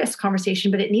hardest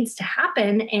conversation, but it needs to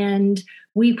happen. And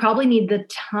we probably need the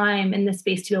time and the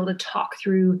space to be able to talk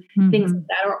through things like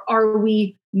that. Or are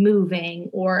we moving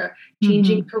or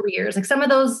changing careers? Some of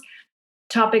those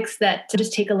topics that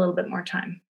just take a little bit more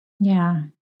time. Yeah.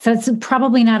 So it's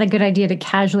probably not a good idea to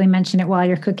casually mention it while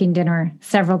you're cooking dinner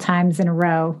several times in a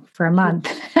row for a month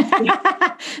and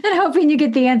hoping you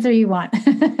get the answer you want.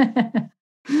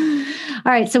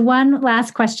 All right. So one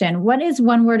last question. What is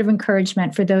one word of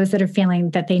encouragement for those that are feeling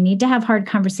that they need to have hard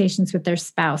conversations with their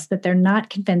spouse, but they're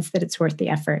not convinced that it's worth the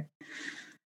effort?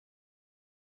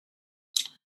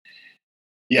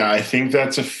 Yeah, I think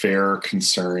that's a fair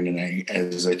concern. And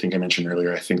as I think I mentioned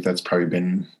earlier, I think that's probably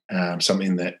been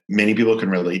something that many people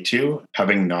can relate to,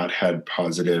 having not had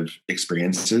positive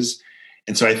experiences.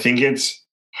 And so I think it's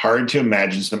hard to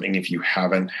imagine something if you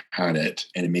haven't had it.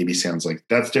 And it maybe sounds like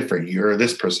that's different. You're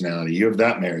this personality, you have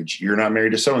that marriage, you're not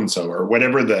married to so-and-so, or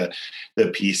whatever the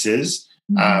piece is.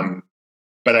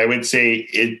 But I would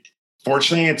say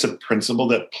fortunately, it's a principle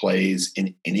that plays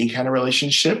in any kind of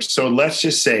relationship. So let's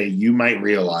just say you might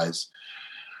realize,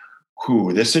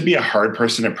 this would be a hard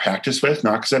person to practice with,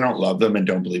 not because I don't love them and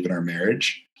don't believe in our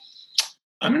marriage.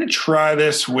 I'm going to try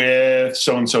this with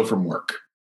so-and-so from work.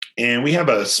 And we have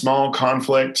a small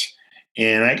conflict.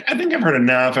 And I think I've heard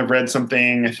enough. I've read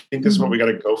something. I think this is what we got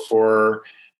to go for.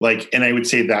 And I would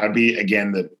say that would be,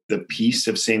 again, the piece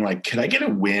of saying, could I get a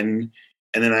win?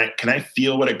 And then can I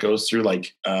feel what it goes through?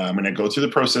 I'm going to go through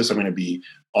the process. I'm going to be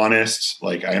honest.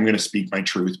 I am going to speak my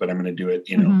truth, but I'm going to do it,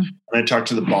 I'm going to talk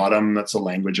to the bottom. That's a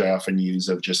language I often use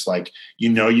of just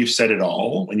you've said it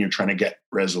all when you're trying to get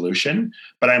resolution,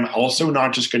 but I'm also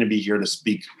not just going to be here to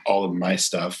speak all of my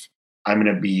stuff. I'm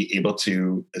going to be able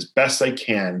to, as best I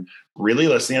can, really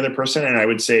listen to the other person. And I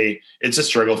would say it's a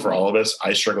struggle for all of us.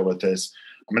 I struggle with this.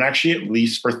 I'm going to actually, at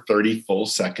least for 30 full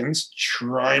seconds,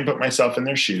 try and put myself in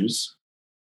their shoes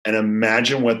and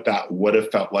imagine what that would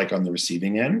have felt like on the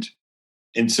receiving end.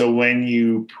 And so when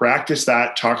you practice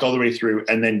that, talk all the way through,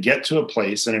 and then get to a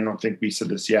place, and I don't think we said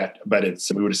this yet, but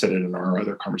we would have said it in our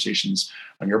other conversations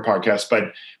on your podcast.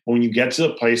 But when you get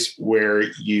to a place where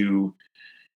you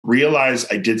realize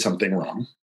I did something wrong,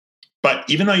 but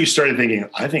even though you started thinking,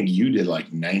 I think you did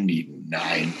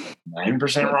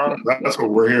 99% wrong, that's what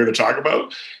we're here to talk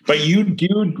about. But you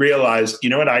do realize,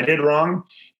 what I did wrong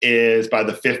is by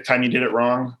the fifth time you did it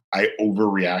wrong, I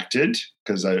overreacted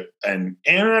and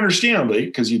understandably,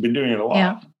 because you've been doing it a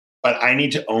lot, but I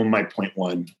need to own my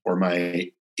 0.1 or my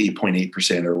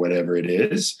 8.8% or whatever it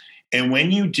is. And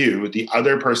when you do, the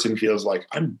other person feels like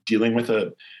I'm dealing with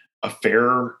a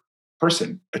fair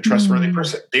person, a trustworthy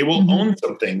person. They will own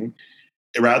something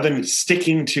rather than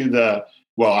sticking to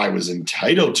I was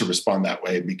entitled to respond that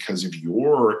way because of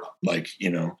your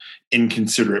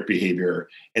inconsiderate behavior.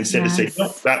 Instead of saying,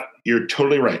 no, you're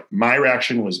totally right. My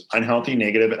reaction was unhealthy,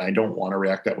 negative, and I don't want to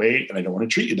react that way. And I don't want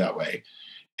to treat you that way.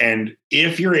 And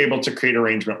if you're able to create an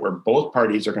arrangement where both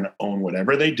parties are going to own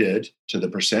whatever they did to the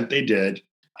percent they did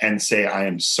and say, I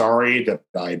am sorry that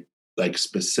I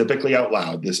specifically out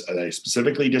loud, that I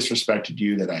specifically disrespected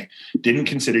you, that I didn't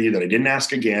consider you, that I didn't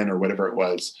ask again, or whatever it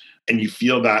was, and you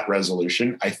feel that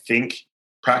resolution, I think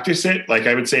practice it.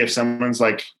 I would say if someone's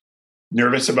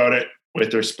nervous about it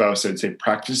with their spouse, I'd say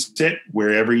practice it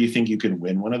wherever you think you can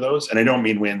win one of those. And I don't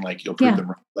mean win you'll prove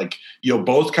them wrong. You'll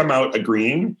both come out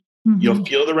agreeing, you'll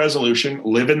feel the resolution,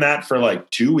 live in that for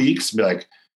 2 weeks, be like,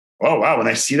 oh wow, when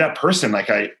I see that person,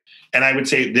 and I would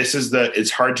say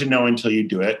it's hard to know until you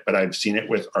do it, but I've seen it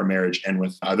with our marriage and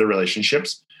with other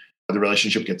relationships. The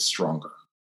relationship gets stronger.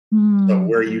 So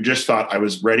where you just thought I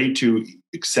was ready to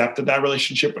accept that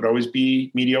relationship would always be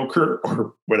mediocre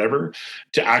or whatever,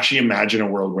 to actually imagine a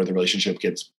world where the relationship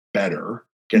gets better,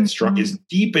 gets strong, is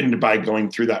deepened by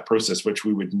going through that process, which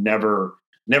we would never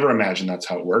imagine that's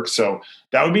how it works. So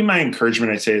that would be my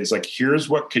encouragement. I say is here's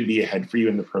what could be ahead for you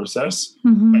in the process.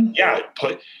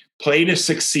 But play to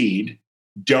succeed.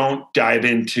 Don't dive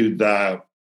into the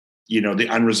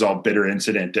unresolved bitter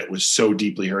incident that was so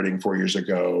deeply hurting 4 years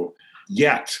ago.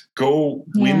 Yet go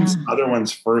win some other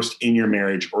ones first in your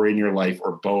marriage or in your life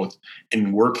or both,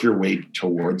 and work your way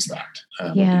towards that.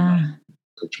 That's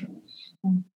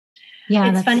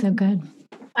funny. So good.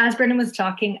 As Brendan was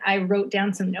talking, I wrote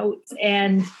down some notes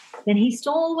and then he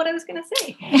stole what I was going to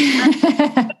say.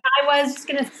 I was just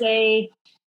going to say,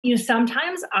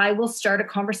 sometimes I will start a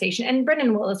conversation, and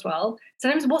Brendan will as well.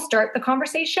 Sometimes we'll start the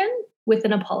conversation with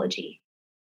an apology.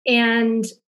 And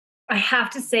I have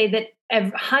to say that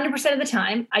 100% of the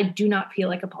time, I do not feel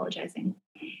like apologizing,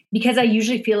 because I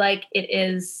usually feel like it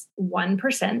is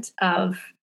 1% of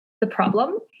the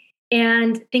problem.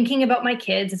 And thinking about my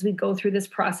kids as we go through this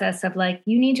process of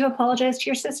you need to apologize to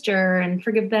your sister and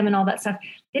forgive them and all that stuff,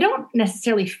 they don't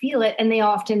necessarily feel it. And they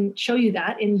often show you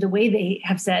that in the way they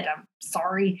have said, I'm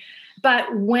sorry.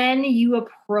 But when you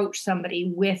approach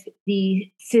somebody with the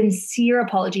sincere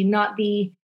apology, not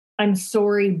the I'm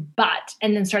sorry, but,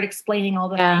 and then start explaining all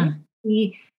the things.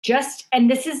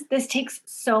 This takes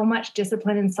so much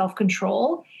discipline and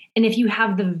self-control. And if you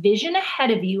have the vision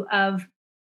ahead of you of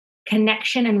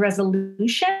connection and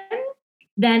resolution,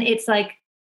 then it's I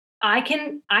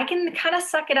can kind of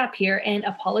suck it up here and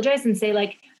apologize and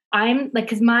say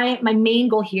because my main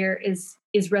goal here is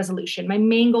resolution. My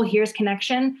main goal here is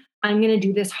connection. I'm going to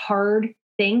do this hard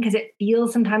thing because it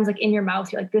feels sometimes in your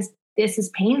mouth, you're this is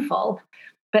painful,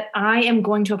 but I am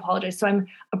going to apologize. So I'm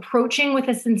approaching with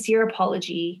a sincere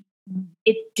apology.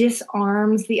 It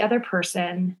disarms the other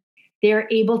person. they're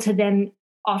able to then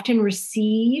often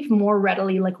receive more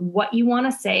readily like what you want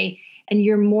to say, and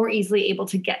you're more easily able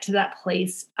to get to that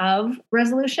place of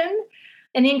resolution.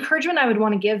 And the encouragement I would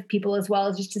want to give people as well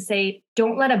is just to say,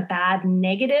 don't let a bad,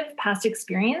 negative past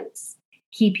experience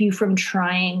keep you from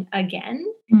trying again.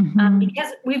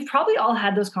 Because we've probably all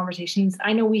had those conversations.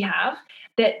 I know we have,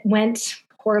 that went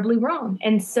horribly wrong.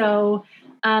 And so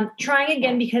trying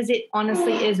again, because it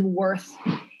honestly is worth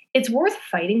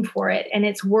fighting for it. And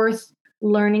it's worth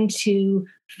learning to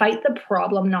fight the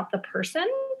problem, not the person.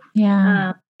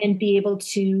 Yeah. And be able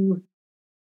to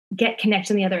get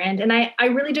connected on the other end. And I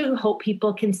really do hope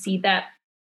people can see that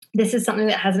this is something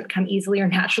that hasn't come easily or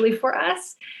naturally for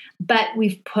us, but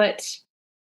we've put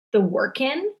the work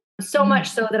in so much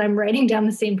so that I'm writing down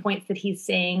the same points that he's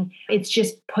saying. It's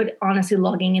just honestly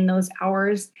logging in those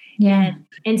hours and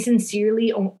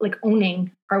sincerely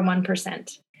owning our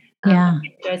 1%.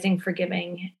 Apologizing,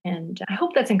 forgiving. And I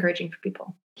hope that's encouraging for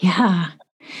people. Yeah.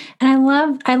 And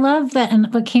I love that.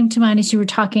 And what came to mind as you were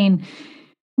talking,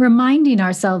 reminding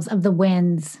ourselves of the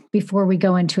wins before we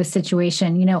go into a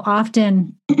situation. You know,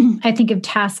 often I think of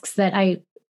tasks that I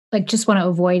just want to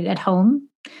avoid at home.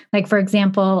 Like, for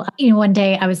example, one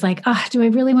day I was like, do I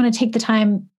really want to take the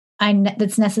time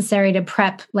that's necessary to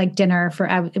prep dinner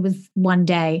it was one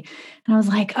day. And I was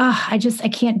like, I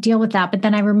can't deal with that. But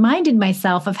then I reminded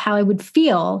myself of how I would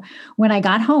feel when I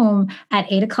got home at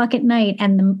 8:00 at night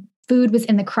and the food was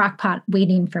in the crock pot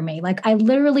waiting for me. Like, I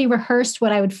literally rehearsed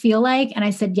what I would feel like. And I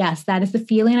said, yes, that is the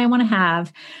feeling I want to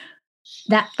have.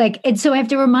 And so I have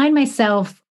to remind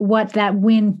myself what that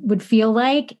win would feel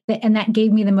like. And that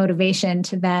gave me the motivation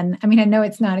to then, I know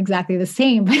it's not exactly the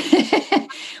same,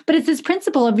 but it's this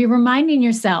principle of you reminding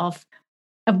yourself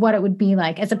of what it would be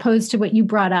like, as opposed to what you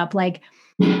brought up.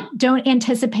 Don't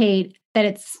anticipate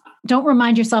that don't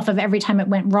remind yourself of every time it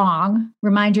went wrong.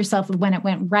 Remind yourself of when it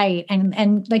went right.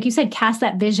 And like you said, cast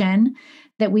that vision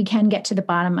that we can get to the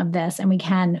bottom of this and we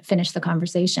can finish the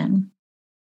conversation.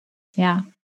 Yeah.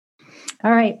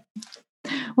 All right.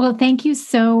 Well, thank you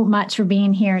so much for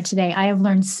being here today. I have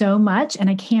learned so much and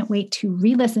I can't wait to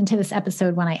re-listen to this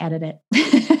episode when I edit it.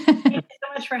 Thank you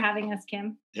so much for having us,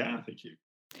 Kim. Yeah, thank you.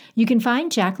 You can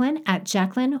find Jacqueline at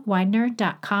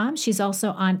JacquelineWidener.com. She's also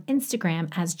on Instagram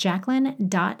as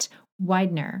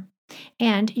Jacqueline.Widener.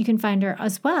 And you can find her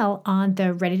as well on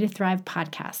the Ready to Thrive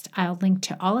podcast. I'll link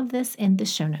to all of this in the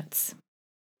show notes.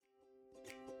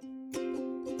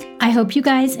 I hope you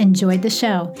guys enjoyed the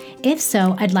show. If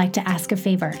so, I'd like to ask a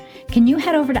favor. Can you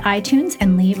head over to iTunes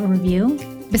and leave a review?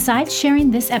 Besides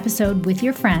sharing this episode with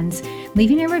your friends,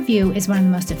 leaving a review is one of the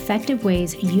most effective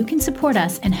ways you can support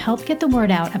us and help get the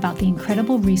word out about the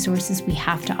incredible resources we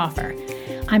have to offer.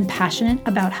 I'm passionate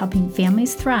about helping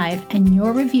families thrive, and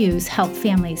your reviews help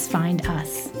families find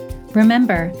us.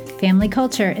 Remember, family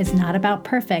culture is not about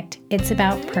perfect, it's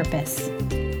about purpose.